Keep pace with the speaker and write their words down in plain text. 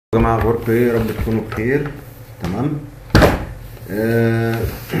يا جماعة أخباركم إيه؟ يا رب تكونوا بخير. تمام.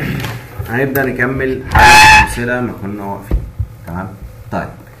 هنبدأ نكمل حل أمثلة ما كنا واقفين. تمام. طيب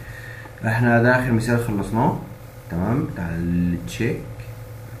احنا ده آخر مثال خلصناه. تمام، بتاع التشيك.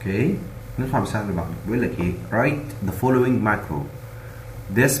 اوكي، ندخل على المثال اللي بعده. بيقول لك إيه؟ write the following macro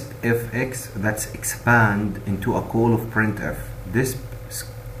disp fx that's expand into a call of printf disp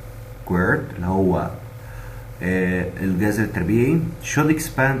squared اللي هو الجذر التربيعي should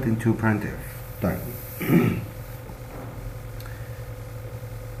expand into printf. طيب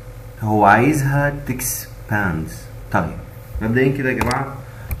هو عايزها تكسباند. طيب مبدئيا كده يا جماعه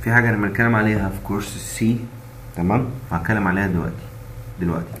في حاجه انا بنتكلم عليها في كورس السي. تمام، هتكلم عليها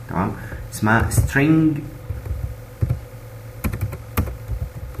دلوقتي. تمام، اسمها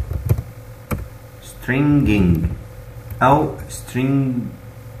stringing او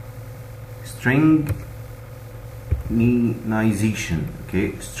stringization.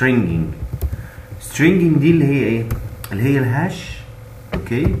 اوكي، stringing دي اللي هي ايه؟ اللي هي الهاش.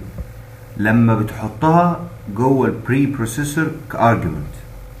 اوكي، لما بتحطها جوه البري بروسيسور كارجيومنت.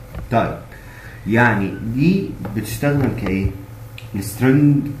 طيب يعني دي بتستخدم كايه؟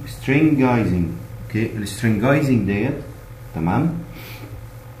 stringizing. اوكي، السترينجايزنج ديت. تمام،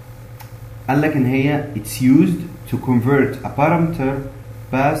 قال لك ان هي it's used to convert a parameter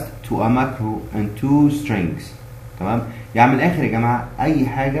passed to a macro and two strings. تمام، يعني من الاخر يا جماعه اي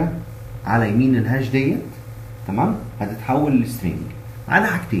حاجه على يمين الهاش ديت تمام هتتحول لسترينج. على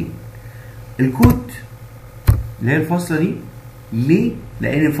حاجتين، الكود اللي هي الفاصله دي. ليه؟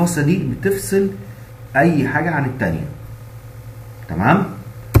 لان الفاصله دي بتفصل اي حاجه عن الثانيه. تمام،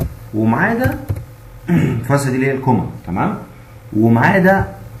 ومعاه ده الفاصله دي اللي هي الكوما. تمام، ومعاه ده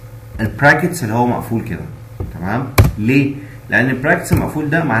البراكتس اللي هو مقفول كده. تمام، ليه؟ لان البراكتس المقفول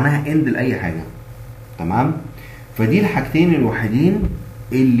ده معناها اند لاي حاجه. تمام، فدي الحاجتين الوحيدين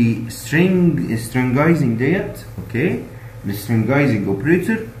اللي stringizing ديت. اوكي، السترينجايزنج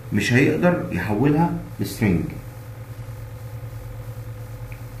اوبريتور مش هيقدر يحولها لسترينج.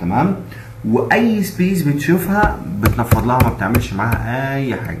 تمام، واي سبيس بتشوفها بتنفض لها، ما بتعملش معاها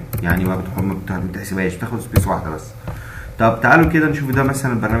اي حاجه، يعني ما بتحسبهاش، بتاخد سبيس واحده بس. طب تعالوا كده نشوف ده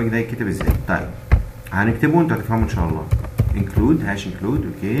مثلا البرنامج ده يتكتب ازاي. طيب هنكتبه انتوا هتفهموا ان شاء الله. include هاش include.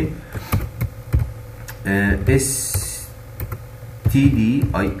 اوكي،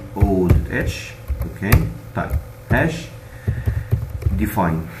 stdio.h. اوكي، طيب هاش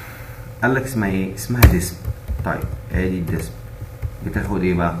define. قال لك اسمها ايه؟ اسمها disp. طيب ادي الديسب بتاخد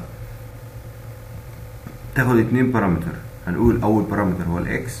ايه بقى؟ تاخد 2 بارامتر. هنقول اول بارامتر هو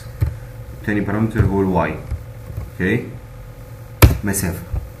الاكس، الثاني بارامتر هو الواي. اوكي، مسافه.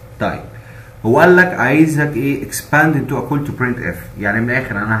 طيب هو قال لك عايزك ايه؟ expand into a call to printf. يعني من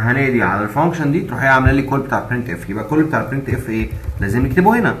الاخر انا هنادي على الفانكشن دي تروح هي عامله لي كول بتاع printf. يبقى الكول بتاع printf ايه؟ لازم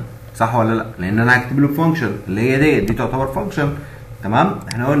نكتبه هنا، صح ولا لا؟ لان انا هكتب له فانكشن اللي هي دي تعتبر فانكشن. تمام،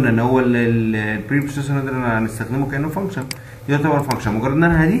 احنا قلنا ان هو البري بروسيسور نقدر نستخدمه كانه فانكشن. دي تعتبر فانكشن، مجرد ان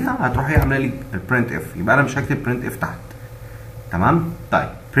انا هديها هتروح هي عامله لي البرنت اف. يبقى انا مش هكتب برنت اف تحت. تمام، طيب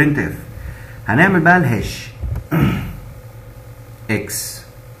برنت اف هنعمل بقى الهاش اكس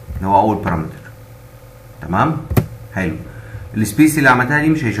اللي هو اول بارامتر. تمام، حلو. السبيس اللي عملتها دي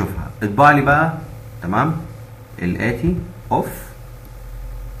مش هيشوفها، اطبع لي بقى. تمام، الاتي اوف.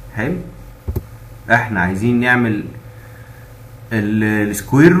 حلو، احنا عايزين نعمل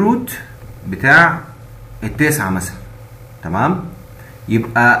السكوير روت بتاع التسعة مثلا. تمام،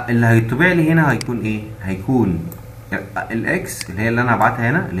 يبقى اللي هيطبع لي هنا هيكون ايه؟ هيكون الاكس اللي هي اللي انا هبعتها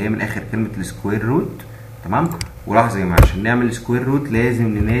هنا، اللي هي من الاخر كلمه السكوير روت. تمام، ولاحظ يا جماعه عشان نعمل سكوير روت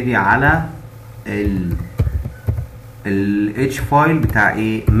لازم ننادي على الاتش فايل بتاع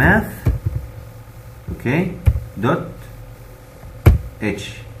ايه؟ ماث. اوكي، دوت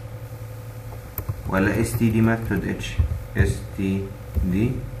اتش ولا اس تي دي ماث دوت اتش؟ اس تي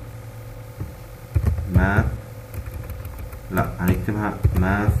دي ماث، لا هنكتبها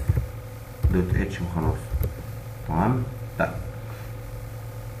ماث دوت اتش وخلاص. تمام، طيب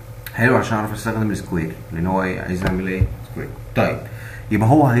حلو عشان اعرف استخدم السكوير لان هو عايز يعمل ايه؟ سكوير. طيب يبقى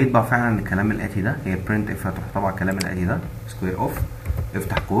هو هيطبع فعلا الكلام الاتي ده. هي برنت اف هتروح طبع الكلام الاتي ده سكوير اوف،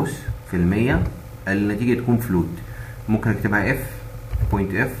 افتح قوس في المية، النتيجه تكون فلوت. ممكن اكتبها اف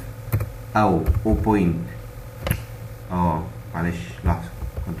بوينت اف او او بوينت معلش لحظه،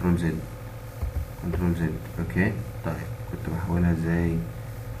 كنترول زد. اوكي، طيب كنت بحولها ازاي؟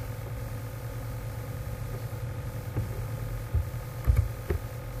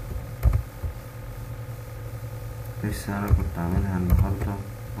 لسه انا كنت عاملها النهارده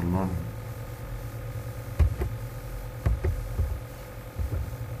والله.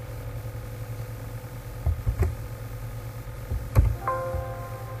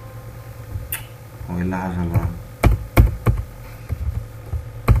 هو ايه اللي حصل بقى؟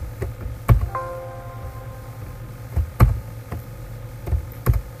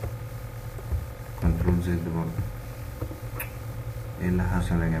 كنترول زد برضه. ايه اللي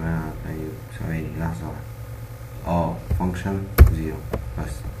حصل يا جماعة؟ طيب ثواني لحظة واحدة. فانكشن زيرو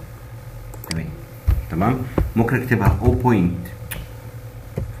بس. تمام. ممكن اكتبها او بوينت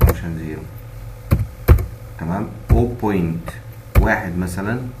فانكشن زيرو. تمام. او بوينت واحد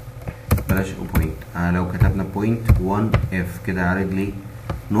مثلا، بلاش او بوينت. لو كتبنا بوينت 1 اف كده عارض لي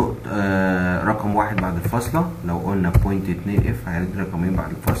نقطة رقم واحد بعد الفاصلة. لو قلنا بوينت 2 اف هيعرض لي رقمين بعد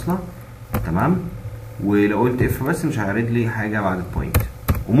الفاصلة. تمام. ولو قلت اف بس مش هيعرض لي حاجة بعد البوينت.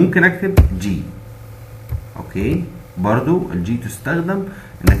 وممكن اكتب جي. اوكي. برضو الجي تستخدم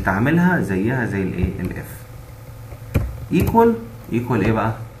انك تعملها زيها زي الايه الاف. ايكوال ايه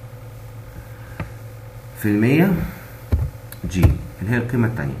بقى؟ في المية جي اللي هي القيمة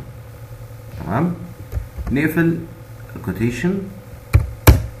التانية. تمام. نقفل الكوتيشن،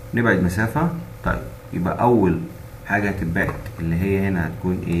 نبعد مسافة. طيب يبقى أول حاجة هتتبعت اللي هي هنا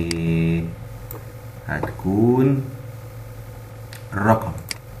هتكون ايه؟ هتكون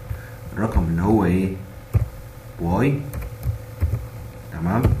الرقم اللي هو ايه؟ واي.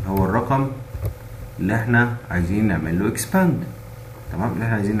 تمام. هو الرقم اللي احنا عايزين نعمل له اكسباند. تمام. اللي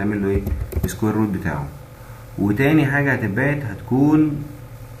احنا عايزين نعمل له ايه؟ السكوير روت بتاعه. وتاني حاجة هتتبعت هتكون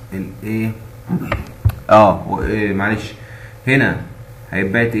الايه؟ معلش، هنا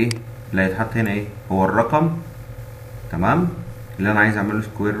هيتبعت ايه؟ اللي هيتحط هنا ايه؟ هو الرقم. تمام. اللي انا عايز اعمل له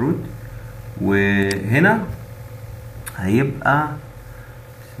سكوير روت. وهنا هيبقى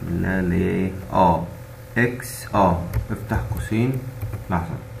بسم الله اللي هي ايه؟ اكس. افتح قوسين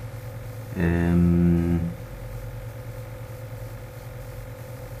لحظة.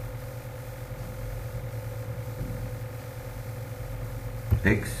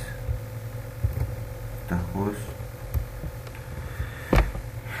 اكس افتح قوس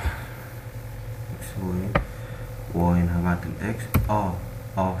اكس واي. هنا هبعت الاكس.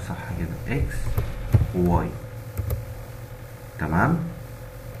 صح كده، اكس وواي. تمام.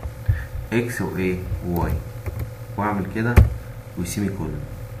 اكس وايه وواي. واعمل كده وسيمي كولون،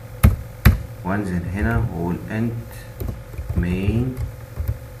 وانزل هنا واقول انت مين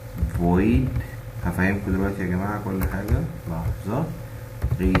فويد. هفهمكم دلوقتي يا جماعه كل حاجه. لحظه.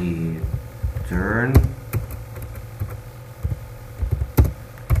 return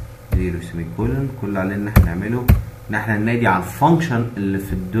زيرو سيمي كولون. كل اللي علينا ان احنا نعمله ان احنا ننادي على الفانكشن اللي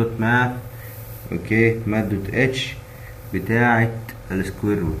في الدوت ماث. اوكي. ماث دوت اتش بتاعه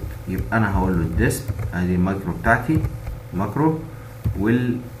السكوير روت. يبقى انا هقول له الديسب ادي الماكرو بتاعتي، ماكرو،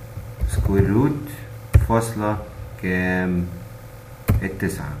 والسكوير روت فاصلة كام؟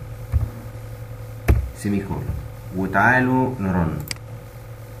 التسعة سيمي كولون. وتعالوا نرن.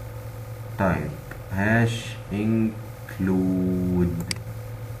 طيب هاش include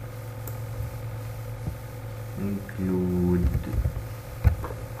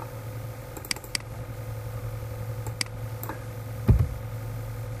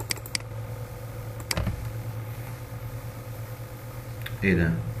ايه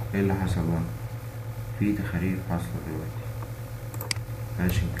ده؟ ايه اللي حصل بقى؟ في تخاريف حاصلة دلوقتي.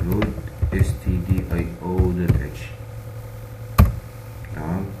 هاش include stdio.h.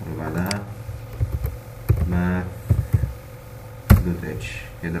 تمام. وبعدها math.h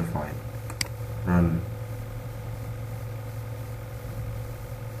header file. run.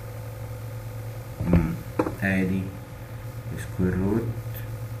 ادي سكوير روت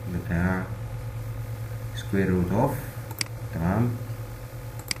بتاع سكوير روت اوف. تمام.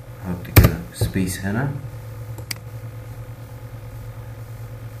 احط كده سبيس هنا.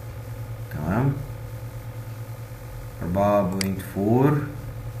 تمام. 4.4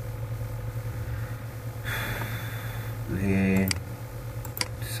 اللي هي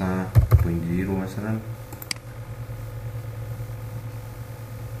 9.0 مثلا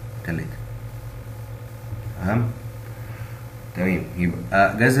 3. تمام.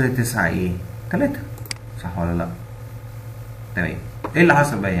 يبقى جذر 9 ايه؟ 3. صح ولا لا؟ تمام. ايه اللي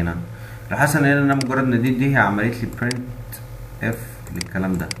حصل بقى هنا؟ اللي حصل هنا ان انا مجرد ما دي هي عملت لي برنت اف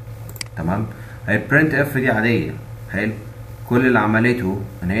للكلام ده. تمام. هي برنت اف دي عاديه. حلو. كل اللي عملته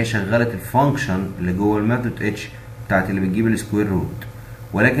ان هي شغلت الفانكشن اللي جوه الميثود اتش بتاعت اللي بتجيب السكوير روت.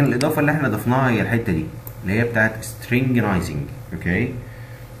 ولكن الاضافه اللي احنا ضفناها هي الحته دي اللي هي بتاعت stringinizing. اوكي.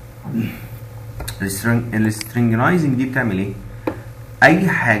 السترينجنايزنج دي بتعمل ايه؟ اي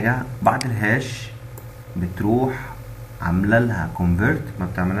حاجه بعد الهاش بتروح عامله لها كونفرت، ما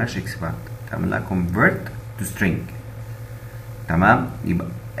بتعملهاش اكسباند، بتعمل لها كونفرت تو سترينج. تمام. يبقى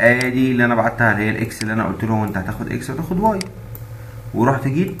ادي اللي انا بعتها اللي هي الاكس اللي انا قلت له انت هتاخد اكس وتاخد واي. ورحت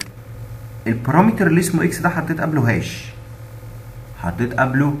جيت البارامتر اللي اسمه اكس ده حطيت قبله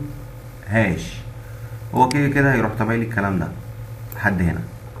هاش، هو كده كده هيروح طابع لي الكلام ده لحد هنا،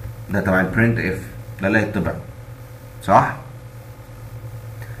 ده تبع البرنت اف، ده اللي هيطبع صح.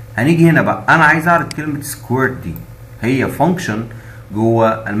 هنيجي هنا بقى، انا عايز اعرض كلمه سكويرت دي، هي فانكشن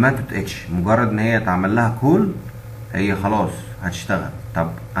جوه الميثود اتش، مجرد ان هي اتعمل لها كول هي خلاص هتشتغل.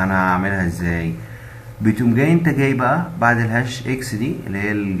 طب انا هعملها ازاي؟ بتقوم جاي انت جاي بقى بعد الهاش اكس دي اللي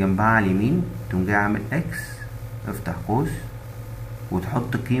هي اللي جنبها على اليمين، تقوم جاي عامل اكس، افتح قوس،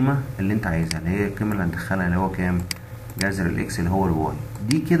 وتحط القيمه اللي انت عايزها، اللي هي القيمه اللي هندخلها اللي هو كام؟ جذر الاكس اللي هو الواي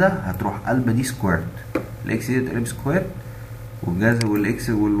دي، كده هتروح قلبه دي سكويرت، الاكس دي تقلب سكويرت، والجذر والاكس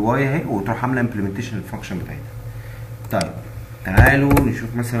والواي اهي، وتروح عامله امبلمنتيشن الفانكشن بتاعتها. طيب تعالوا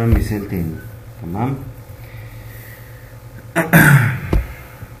نشوف مثلا مثال تاني. تمام.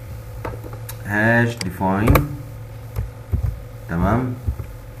 هاش define. تمام.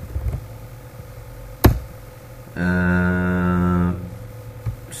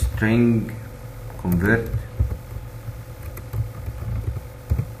 string convert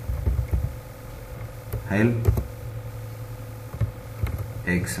حلو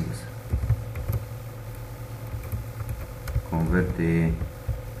x مثلا convert ايه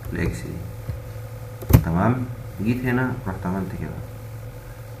الاكس دي. تمام. جيت هنا رحت عملت كده،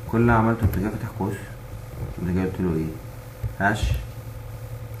 كل اللي عملته انت جاي فاتح قوس، انت جاي قلت له ايه؟ هاش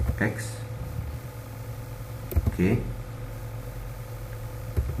اكس اوكي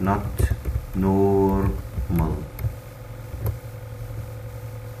not normal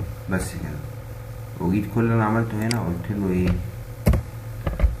بس كده. وجيت كل اللي انا عملته هنا قلت له ايه؟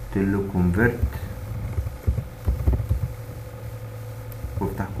 قلت له convert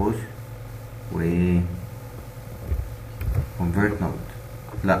وافتح قوس وايه convert not،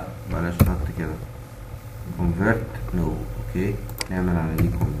 لا بلاش not كده، convert no. اوكي نعمل على دي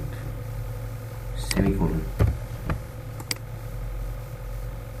كومنت سيمي كولون.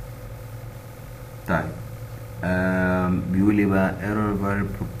 طيب بيقول لي بقى error by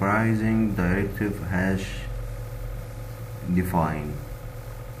proposing directive hash define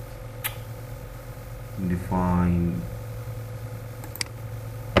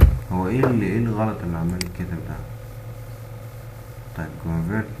هو ايه الغلط اللي عمال يتكتب ده؟ طيب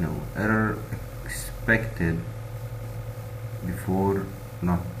convert no error expected before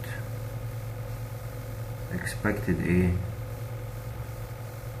not expected ايه؟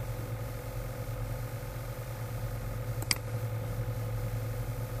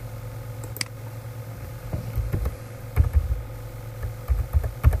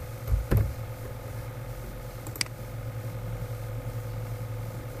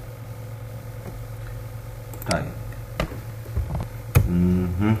 طيب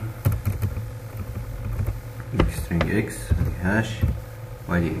string x هاش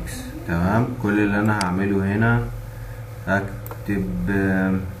وادي x. تمام. كل اللي انا هعمله هنا هكتب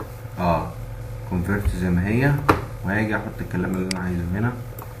convert زي ما هي، وهاجي احط الكلام اللي انا عايزه هنا،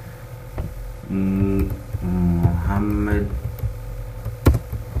 محمد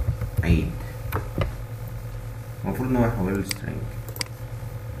عيد. المفروض ان هو يحول السترينج،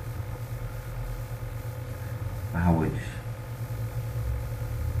 ما حولش.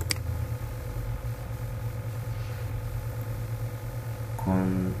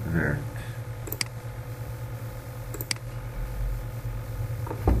 convert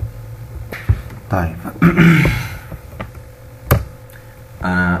طيب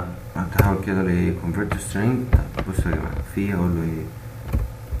انا هحاول كده ل convert string. طيب بصوا يا جماعه، في اقول له ايه؟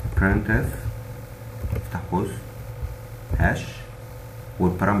 printf افتح قوس هاش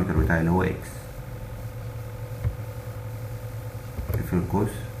والبارامتر بتاعي اللي هو x، اقفل القوس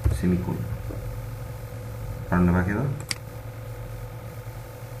سيمي كولون، قارنا بقى كده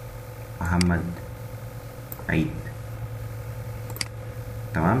محمد عيد.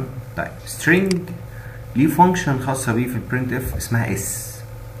 تمام. طيب string ليه فانكشن خاصة بيه في البرنت اف اسمها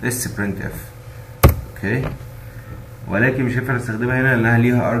اس برنت اف. اوكي، ولكن مش هينفع نستخدمها هنا لانها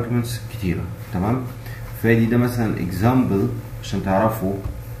ليها arguments كتيرة. تمام. فادي ده مثلا example عشان تعرفوا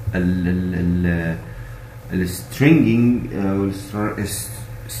السترينجينج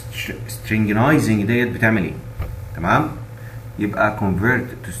stringizing ديت بتعمل ايه. تمام. يبقى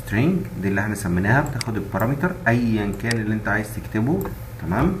convert to string دي اللي احنا سميناها، بتاخد البارامتر ايا كان اللي انت عايز تكتبه.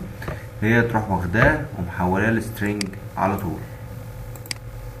 تمام. هي تروح واخداه ومحولاه لسترينج على طول.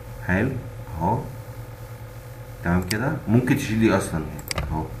 حلو اهو. تمام كده. ممكن تشيل دي اصلا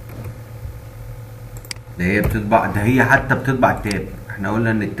اهو، ده هي بتطبع، ده هي حتى بتطبع التاب. احنا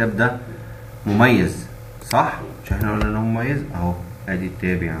قلنا ان التاب ده مميز صح؟ مش احنا قلنا انه مميز؟ اهو ادي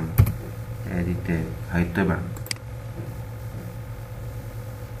التاب يا عم، ادي التاب هيطبع.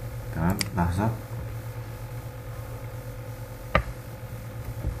 تمام. لحظة.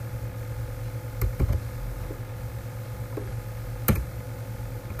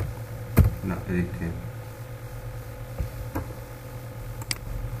 لا اديت تاني.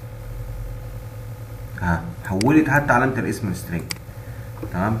 حولت حتى علامة الاسم السترينج.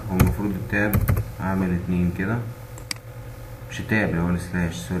 تمام. هو المفروض التاب اعمل 2 كده، مش التاب اللي هو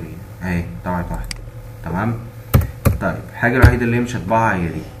السلاش، سوري اهي طبعت واحدة. تمام. طيب الحاجة الوحيدة اللي هي مش هطبعها هي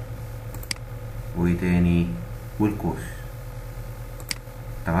دي، وايه تاني، والقوس.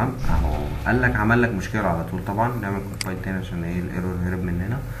 تمام. اهو قال لك عمل لك مشكلة على طول. طبعا نعمل كومبايل تاني عشان ايه الايرور هرب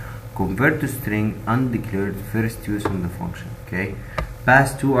مننا. convert to string undeclared first use on the function. okay,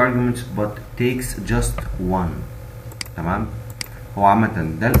 pass 2 arguments but takes just 1. تمام. هو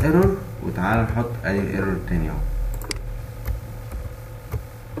عامة ده الايرور، وتعالى نحط ادي الايرور التاني اهو.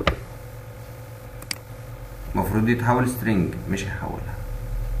 المفروض دي تحول string، مش هيحولها.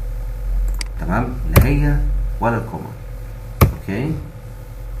 تمام. لا هي ولا الكوما. اوكي.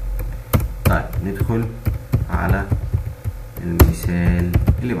 طيب ندخل على المثال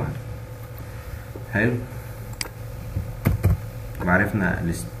اللي بعده. حلو. يبقى عرفنا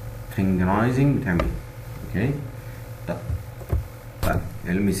السترينجرايزنج بتعمل ايه. اوكي. طيب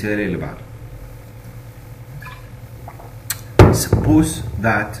المثال اللي بعده. Suppose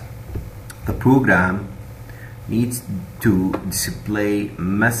that the program needs to display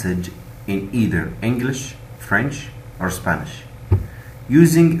message in either English, French, or Spanish.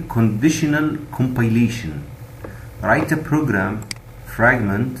 Using conditional compilation, write a program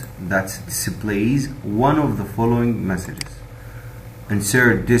fragment that displays one of the following messages.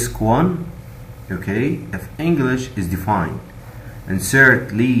 Insert disk 1, okay, if English is defined. Insert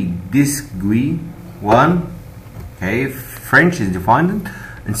lead disk GUI 1, okay, if French is defined.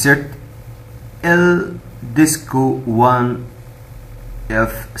 Insert L disco 1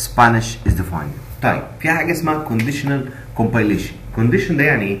 if Spanish is defined. طيب في حاجة اسمها conditional compilation. condition ده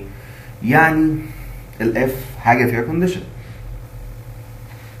يعني ايه؟ يعني الاف حاجة فيها condition.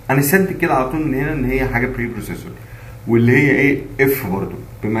 انا استنتج كده على طول من هنا ان هي حاجة بري بروسيسور، واللي هي ايه؟ اف برضو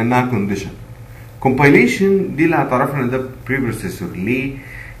بما انها condition. compilation دي اللي هتعرفنا ان ده بري بروسيسور. ليه؟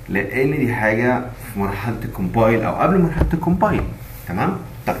 لان دي حاجة في مرحلة الكومبايل او قبل مرحلة الكومبايل. تمام؟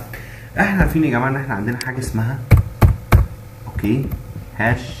 طيب احنا عارفين يا جماعة ان احنا عندنا حاجة اسمها اوكي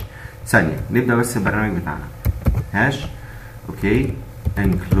هاش. ثانية نبدأ بس البرنامج بتاعنا. هاش اوكي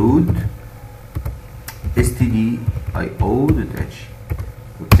include stdio.h.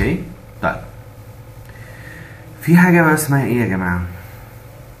 اوكي. طيب في حاجة بقى اسمها ايه يا جماعة؟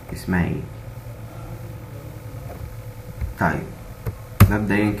 اسمها ايه؟ طيب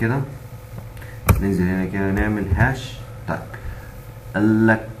مبدئيا كده ننزل هنا كده نعمل هاش. طيب قال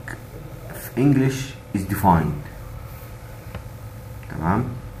لك في English is defined. تمام.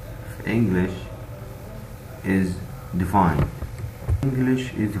 في English is defined. English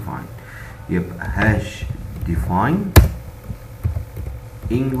is defined. يبقى hash define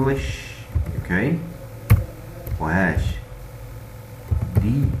English. اوكي. وهاش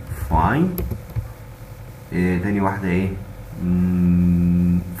define تاني واحدة ايه؟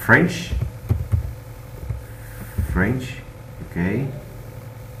 French. اوكي.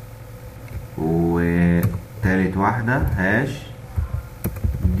 وتالت واحدة هاش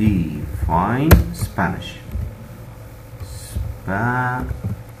define Spanish.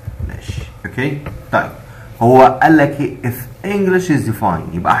 اوكي. طيب هو قال لك ايه؟ if English is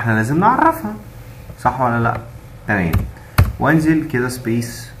defined، يبقى احنا لازم نعرفها، صح ولا لا؟ تمام. وانزل كده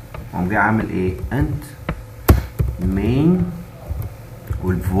سبيس واقوم جاي عامل ايه؟ انت main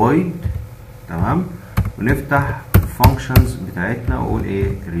والvoid. تمام. ونفتح الفانكشنز بتاعتنا واقول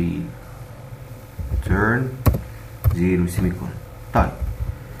ايه؟ return 0 سيميكون. طيب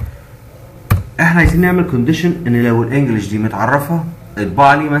احنا عايزين نعمل كونديشن ان لو الانجليش دي متعرفه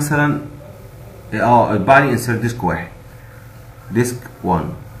اطبع لي مثلا اطبع لي insert disk 1 disk 1.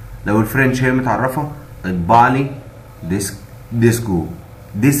 لو الفرنش هي متعرفه اطبع لي disk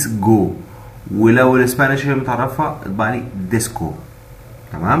go. ولو الاسبانيش هي متعرفه اطبع لي disco.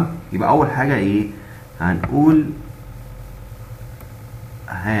 تمام. يبقى اول حاجه ايه؟ هنقول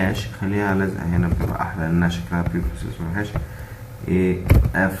هاش، خليها لازقه هنا بتبقى احلى لانها شكلها بري بروسيسور. هاش ايه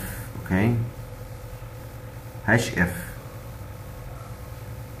اف. اوكي. هاش اف.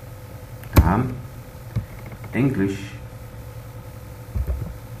 تمام. انجلش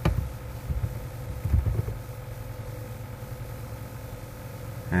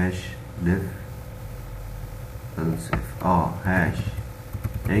هاش ديف else if هاش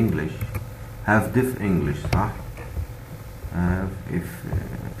انجلش have diff انجلش، صح؟ have if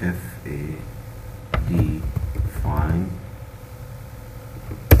a define.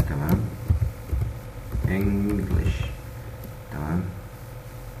 تمام. English. تمام.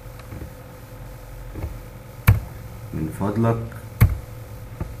 من فضلك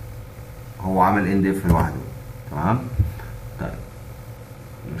هو عمل اندف لوحده. تمام. طيب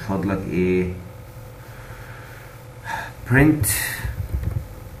من فضلك ايه؟ print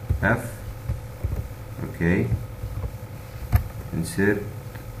f. اوكي. insert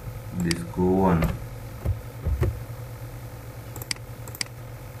disco 1.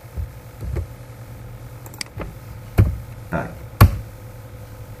 طيب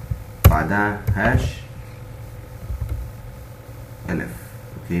بعدها هاش الف.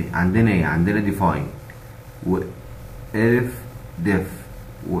 اوكي عندنا ايه؟ عندنا define و if def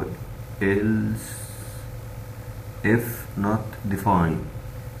و else if not define,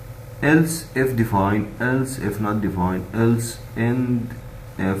 else if define, else if not define, else end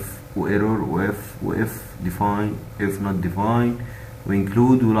if و error و if و if define if not define و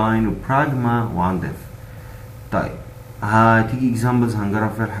include و line و pragma و عند if. طيب هتيجي examples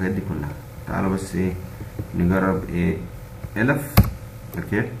هنجرب فيها الحاجات دي كلها. تعالوا بس ايه نجرب ايه elif.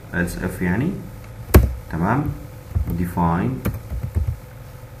 اوكي else if يعني. تمام. define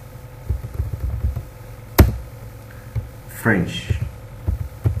French.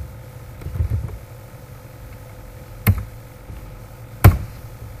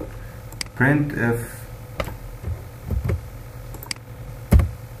 print if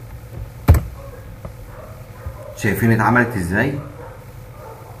شايفين اتعملت ازاي؟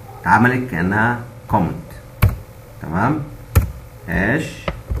 اتعملت كأنها comment. تمام. هاش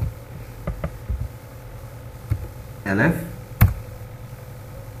الف.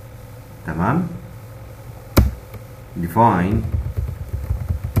 تمام. define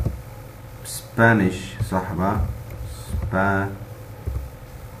Spanish صح بقى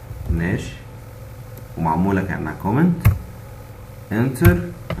Spanish ومعمولة كأنها comment. enter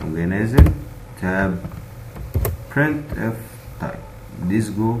قام جاي نازل tab print if. طيب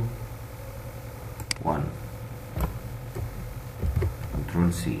disco 1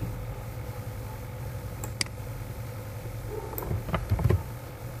 control C.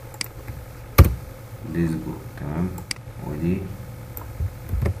 disco. تمام. ودي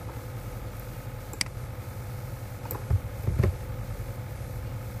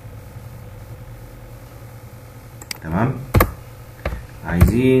تمام.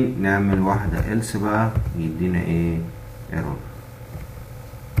 عايزين نعمل واحدة else بقى يدينا ايه error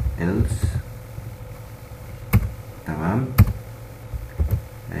else. تمام.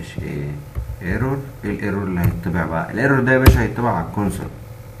 ماشي ايه error. ايه الايرور اللي هيتبع بقى؟ الايرور ده يا باشا هيتبع على الكونسول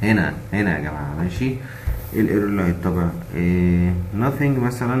هنا يا جماعة. ماشي. ايه الايرور اللي هيتبع؟ إيه nothing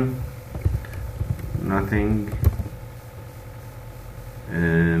مثلا nothing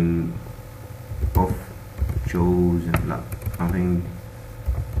of chosen. لا nothing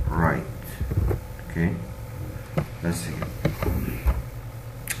right. اوكي بس كده.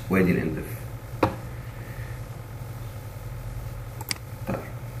 وادي الاندف. طيب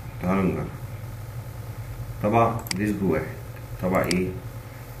تعالوا نجرب. طبعا ديسكو واحد. طبعا ايه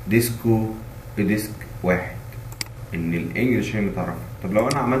ديسكو بديسك واحد ان الانجليش هي متعرفة. طب لو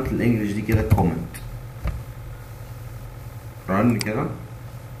انا عملت الانجليش دي كده كومنت رن كده.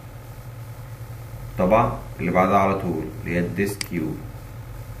 طبعا اللي بعدها على طول اللي هي الديسك يو.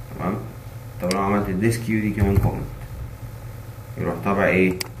 تمام. طب لو عملت الديسك يو دي كمان كومنت يروح طبع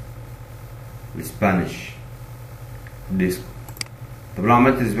ايه الاسبانيش ديسكو. طب لو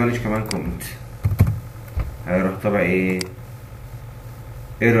عملت الاسبانيش كمان كومنت هيروح طبع ايه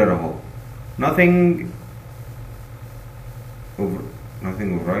ايرور اهو nothing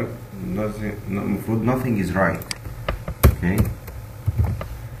of right. المفروض nothing is right. اوكي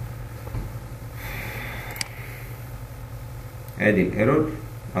ادي الايرور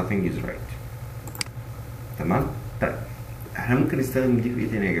nothing is right. تمام. طيب احنا ممكن نستخدم دي في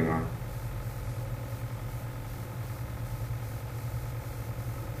ايه تاني يا جماعه؟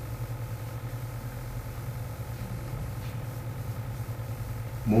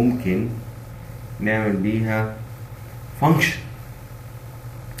 ممكن نعمل بيها فانكشن.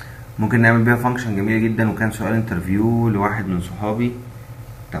 ممكن نعمل بيها فانكشن جميله جدا. وكان سؤال انترفيو لواحد من صحابي.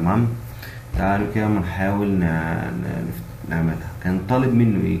 تمام. تعالوا كده نحاول نعملها. كان طالب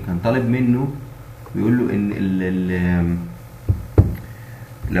منه ايه؟ كان طالب منه بيقول له ان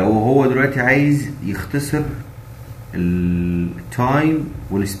لو هو دلوقتي عايز يختصر التايم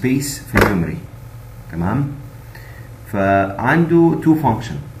والسبيس في الميموري. تمام. فعنده تو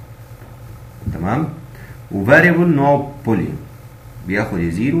فانكشن. تمام. وفاريبل نوع بوليان بياخد يا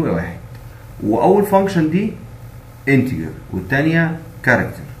زيرو يا واحد. واول فانكشن دي انتجر والتانية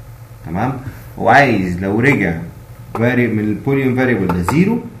كاركتر. تمام. وعايز لو رجع من البوليان فاريبل ده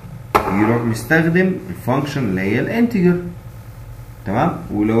زيرو يروح مستخدم الفانكشن اللي هي الانتجر. تمام.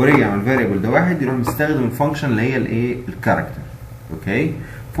 ولو رجع من الفاريبل ده واحد يروح مستخدم الفانكشن اللي هي الايه الكاركتر. اوكي.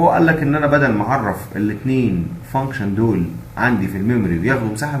 فهو قال لك ان انا بدل ما اعرف الاثنين فانكشن دول عندي في الميموري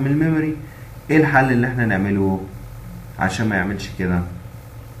وياخدوا مساحه من الميموري، ايه الحل اللي احنا نعمله عشان ما يعملش كده؟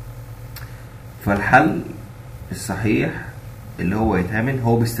 فالحل الصحيح اللي هو يتعمل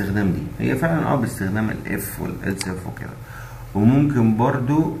هو باستخدام دي، هي فعلا باستخدام الاف والالس اف وكده. وممكن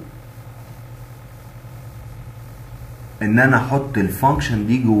برضو ان انا احط الفانكشن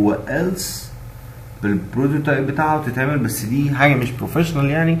دي جوه else بالبروتوتايب بتاعها وتتعمل، بس دي حاجه مش بروفيشنال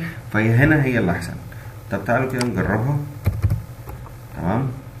يعني، فهي هنا هي اللي احسن. طب تعالوا كده نجربها. تمام.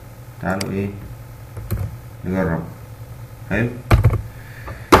 تعالوا ايه نجرب. حلو.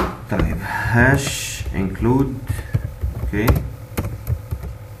 طيب هاش include اوكي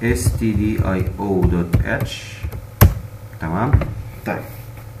stdio.h. تمام. طيب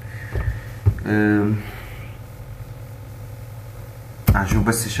هشوف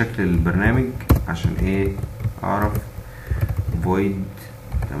بس شكل البرنامج عشان ايه اعرف void.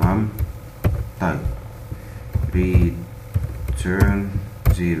 تمام. طيب return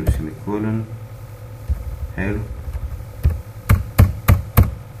 0 semicolon. حلو.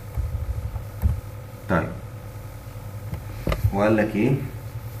 طيب وقال لك ايه؟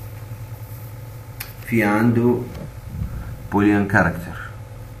 في عنده boolean character.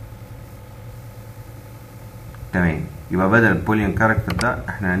 تمام. يبقى بدل البوليان كاركتر ده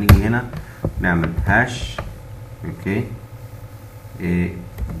احنا هنيجي هنا نعمل هاش اوكي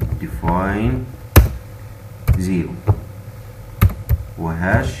define 0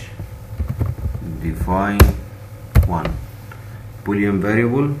 وهاش define 1 boolean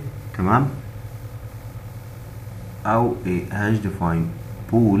variable. تمام. او هاش define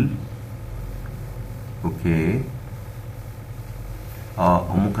pool. اوكي.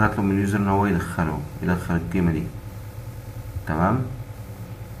 وممكن اطلب من اليوزر ان هو يدخل القيمه دي. تمام.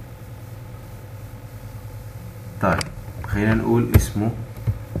 طيب خلينا نقول اسمه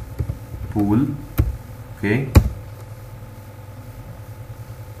pool. اوكي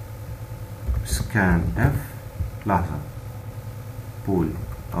scan f. لحظه pool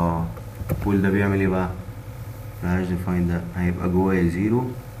pool ده بيعمل ايه بقى؟ الهاش ديفاين ده هيبقى جواه يا 0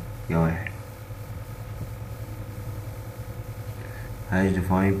 يا 1. هاش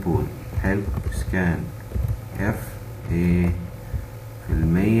ديفاين pool. حلو. scan f في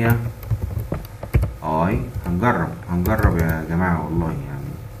المية هنجرب يا جماعة والله،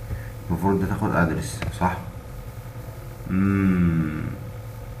 يعني المفروض ده تاخد ادرس صح؟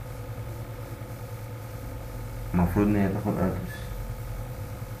 المفروض ان هي تاخد ادرس.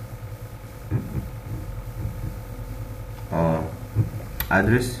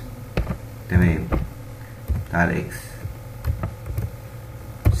 ادرس. تمام. تعال اكس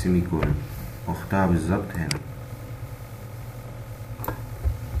سيمي كولن واختها بالظبط هنا.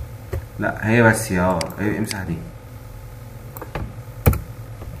 لا هي بس امسح دي.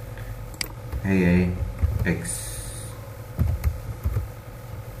 هي ايه اكس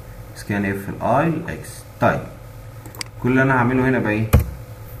سكان اف الاي اكس. طيب كل اللي انا هعمله هنا بقى ايه؟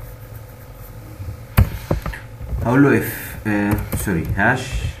 هقول له اف سوري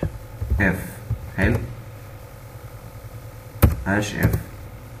هاش اف. حلو. هاش اف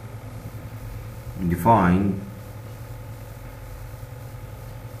define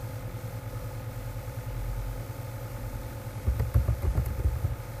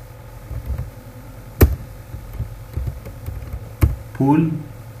pool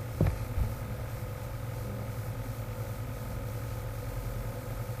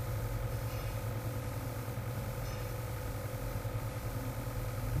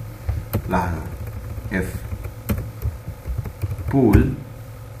لحظة f pool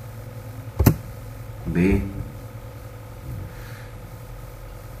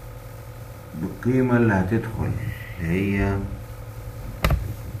بالقيمة اللي هتدخل اللي هي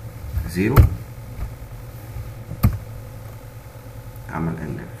 0. اعمل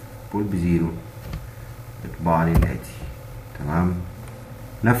الف بول ب0 اطبع لي الاتي. تمام.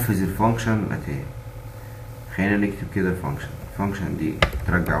 نفذ الفانكشن الاتية. خلينا نكتب كده الفانكشن دي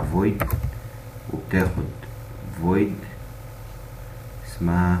ترجع void وبتاخد void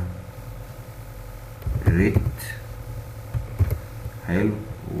اسمها rate. حلو.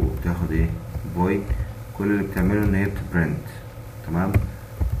 وبتاخد ايه void. كل اللي بتعمله ان هي بتبرنت. تمام.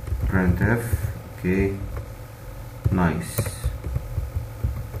 printf اوكي نايس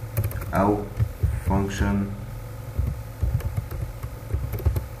او function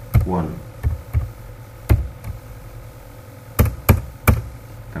 1.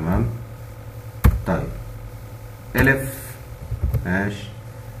 تمام. طيب elif هاش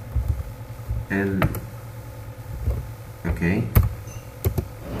اوكي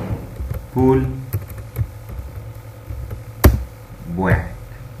بول بواحد.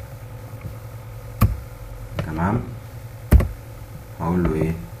 تمام. هقول له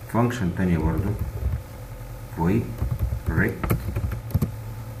ايه فانكشن تانية برضو void rect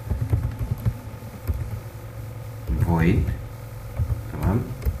void. تمام.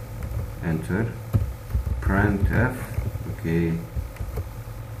 enter printf. اوكي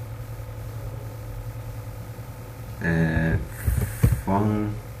function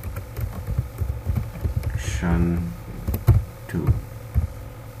 2.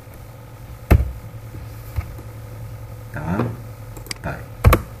 تمام. طيب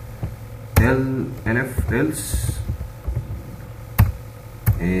elif else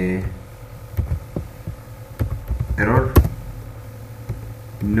error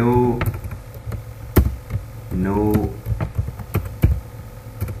no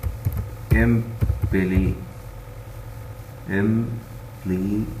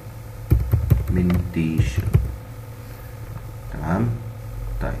implementation. تمام.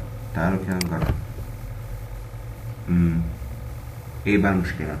 طيب تعالوا كده نجرب. ايه بقى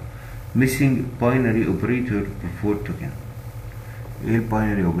المشكلة؟ missing binary operator before token. ايه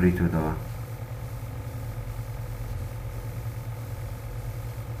الباينري اوبريتور ده بقى؟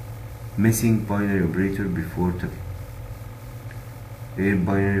 missing binary operator before token. ايه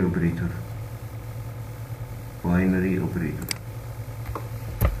الباينري اوبريتور؟ باينري اوبريتور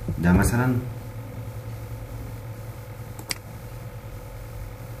ده مثلا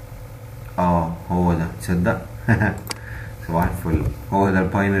هو ده. تصدق صباح الفل، هو ده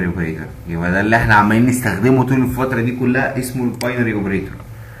الباينري اوبريتور. يبقى ده اللي احنا عمالين نستخدمه طول الفتره دي كلها، اسمه الباينري اوبريتور.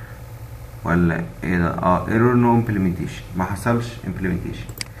 ولا ايه ده؟ ايرور نو امبلمنتيشن، ما حصلش امبلمنتيشن،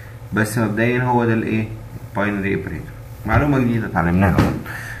 بس مبدئيا هو ده الايه باينري اوبريتور. معلومه جديده اتعلمناها.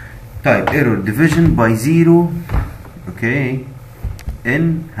 طيب ايرور ديفيجن باي زيرو اوكي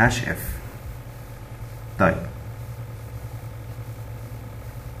ان هاش اف. طيب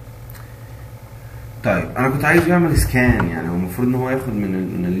انا كنت عايز يعمل سكان، يعني هو المفروض ان هو ياخد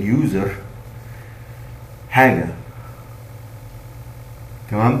من اليوزر حاجه.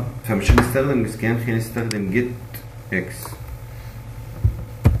 تمام. فمش هنستخدم سكان، خلينا نستخدم جيت اكس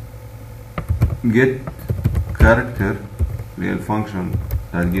جيت كاركتر اللي هي الفانكشن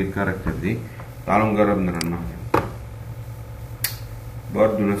بتاعت جيت كاركتر دي. تعالوا نجرب نرنها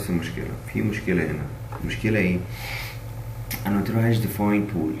برضو نفس المشكله. في مشكله هنا. المشكله ايه؟ انا قلت له عايز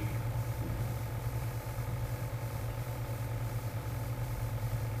define pool.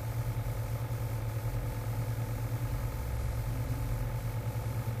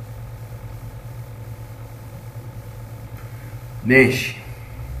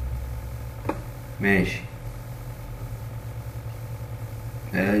 ماشي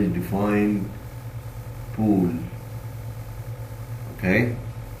as defined pool. okay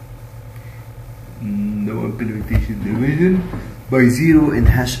no implementation division by zero in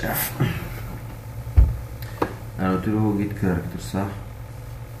hash f. انا قلت له get character صح.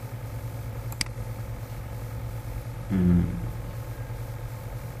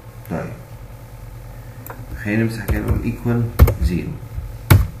 طيب خلينا نمسح كده نقول equal 0.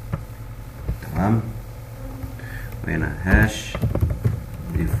 تمام. وهنا hash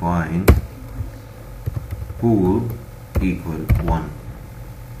define pool equal 1.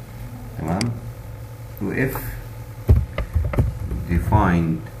 تمام. و if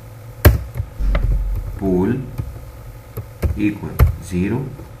defined pool equal 0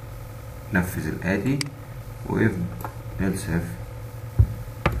 نفذ الآتي. و if else if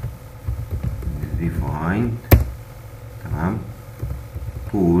defined تمام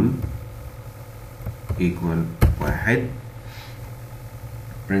pool equal 1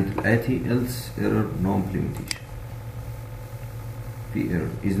 print الآتي else error no implementation. في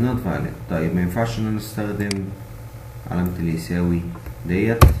error is not valid. طيب ما ينفعش ان انا استخدم علامة اللي يساوي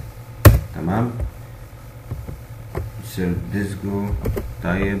ديت. تمام. insert disco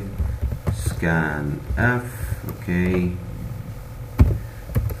type scan f. اوكي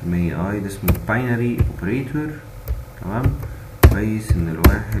may I ده اسمه binary operator. تمام. كويس ان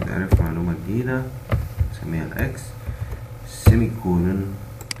الواحد عرف معلومة جديدة نسميها الاكس سيمي كولون.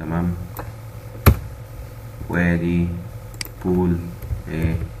 تمام. وادي بول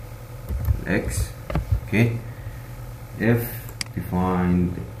ايه الاكس. اوكي if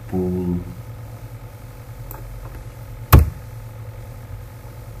defined pool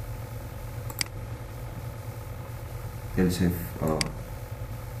else if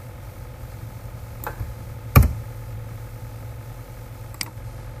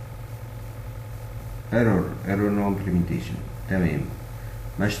error no implementation. تمام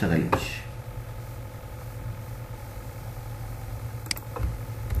ما اشتغلتش.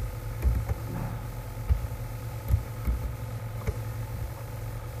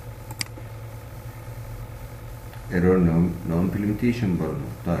 implementation برضه.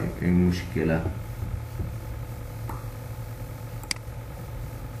 طيب ايه المشكلة؟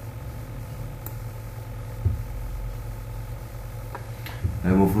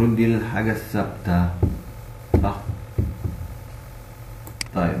 المفروض دي الحاجة الثابتة صح؟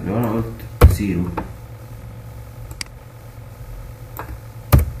 طيب لو انا قلت 0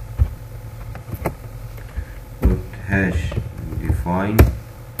 قلت hash define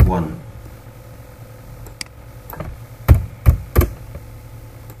 1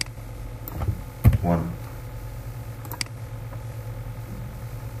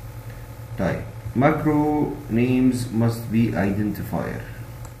 طيب macro names must be identifier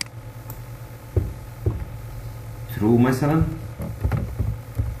true مثلا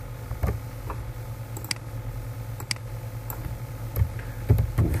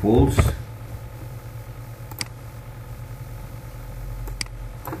و false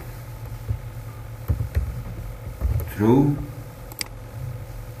true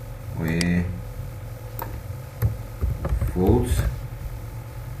و false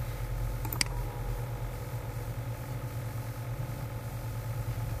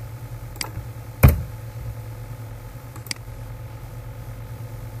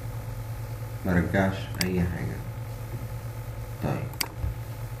مرجعش اي حاجة. طيب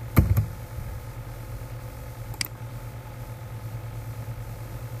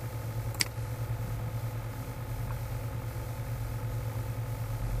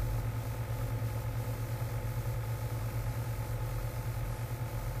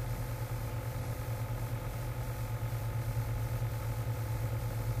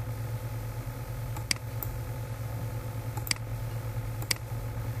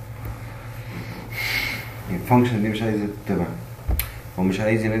الفانكشن دي مش عايزة تتبع، هو مش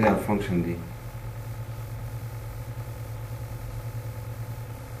عايز ينادي على الفانكشن دي.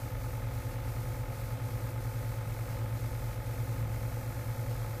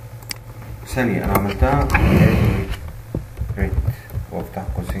 ثانية أنا عملتها ريت وافتح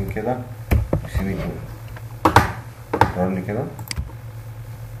قوسين كده وسيمي كده رن كده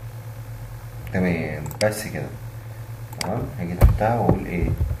تمام بس كده تمام. هاجي تحتها واقول ايه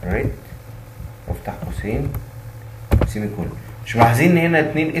ريت وافتح قوسين سيمي كولون. مش ملاحظين ان هنا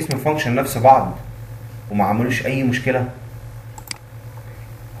اتنين اسم فانكشن نفس بعض وما عملوش اي مشكله؟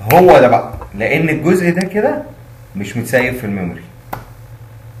 هو ده بقى لان الجزء ده كده مش متسيب في الميموري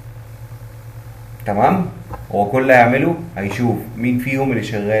تمام. هو كل اللي هيعمله هيشوف مين فيهم اللي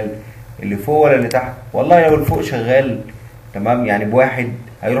شغال، اللي فوق ولا اللي تحت. والله لو اللي فوق شغال تمام يعني بواحد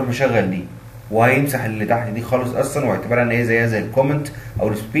هيروح مشغل دي وهيمسح اللي تحت دي خالص اصلا واعتبرها ان هي زيها زي الكومنت او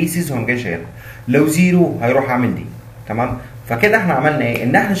السبيسيز وهو جاي شايلها. لو زيرو هيروح عامل دي تمام. فكده احنا عملنا ايه؟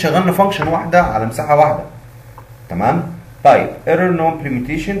 ان احنا شغلنا فانكشن واحده على مساحه واحده تمام. طيب ايرور نو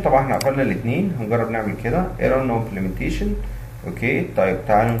امبلمنتيشن طبعا احنا قفلنا الاثنين، هنجرب نعمل كده ايرور نو امبلمنتيشن اوكي. طيب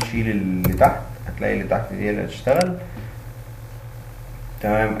تعالوا نشيل اللي تحت، هتلاقي اللي تحت دي اللي هتشتغل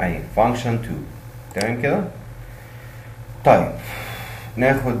تمام اهي فانكشن 2 تمام كده. طيب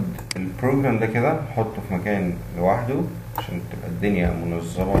ناخد البروجرام ده كده نحطه في مكان لوحده عشان تبقى الدنيا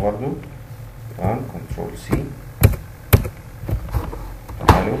منظمه برضو تمام. كنترول سي.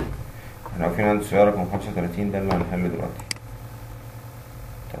 تعالوا احنا واقفين عند السؤال رقم 35 ده اللي هنحله دلوقتي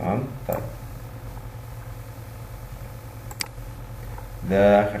تمام. طيب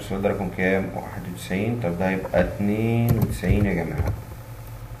ده اخر سؤال، ده رقم كام؟ 91. طب ده هيبقى 92 يا جماعه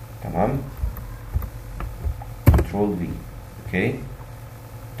تمام. كنترول في اوكي.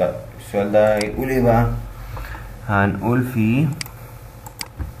 طيب السؤال ده هيقول ايه بقى؟ هنقول فيه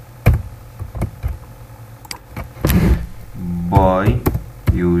by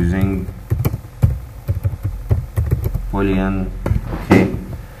using boolean okay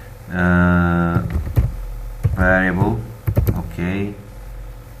variable okay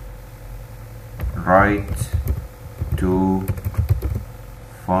write two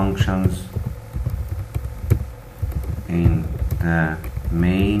functions in the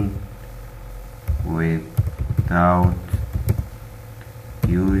main without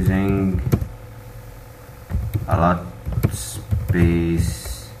using a lot space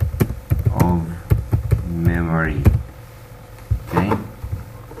of memory okay.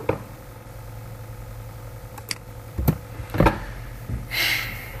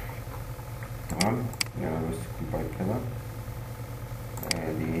 تمام يلا بس كومبايل كده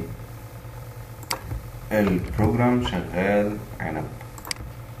ادي البروجرام شغال عنب.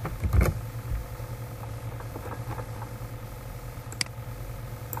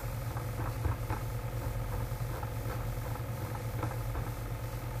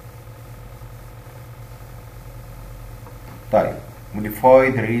 طيب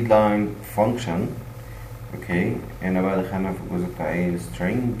modify the readline function اوكي هنا بقى دخلنا في الجزء بتاع ايه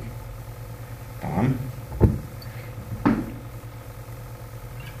السترينج. تمام.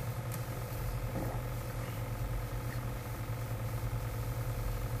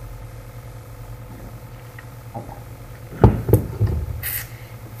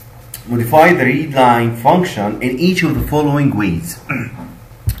 Modify the read line function in each of the following ways.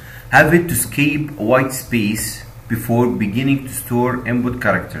 Have it to skip white space before beginning to store input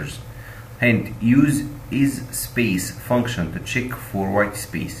characters. Hint, use isSpace function to check for white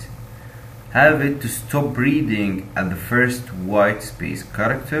space. Have it to stop reading at the first white space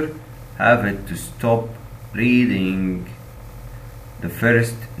character. Have it to stop reading the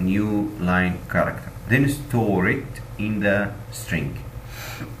first new line character. Then store it in the string.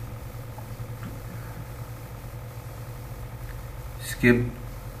 Skip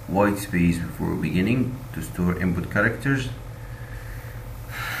white space before beginning to store input characters.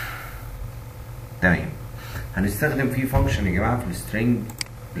 تمام. هنستخدم فيه فانكشن يا جماعه في السترينج،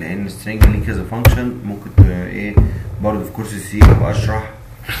 لان السترينج ليه كذا فانكشن. ممكن ايه برضه في كورس سي ابقى اشرح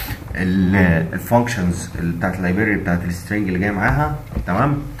الفانكشنز بتاعت اللايبراري بتاعت السترينج اللي جايه معاها.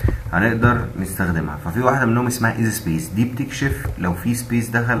 تمام. هنقدر نستخدمها. ففي واحده منهم اسمها از سبيس، دي بتكشف لو في سبيس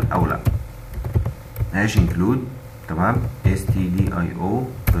دخل او لا. هاش انكلود. تمام.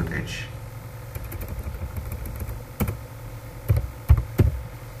 stdio.h.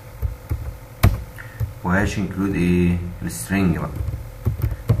 وهاش انكلود ايه السترينج بقى.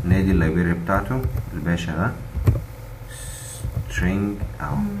 نادي اللايبراري بتاعته الباشا ده string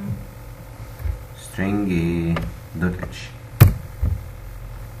او string دوت اتش.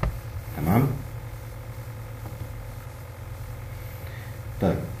 تمام.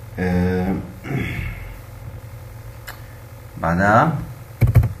 طيب بعدها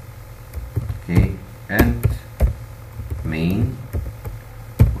اوكي انت main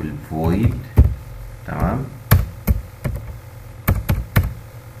والvoid. تمام.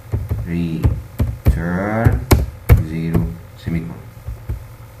 return 0 سيميكون.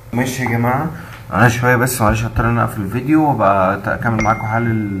 ماشي يا جماعه، انا شويه بس معلش هضطر ان اقفل الفيديو وابقى اكمل معاكم حل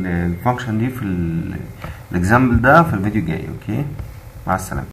الفانكشن دي في الاكزامبل ده في الفيديو الجاي. اوكي مع السلامه.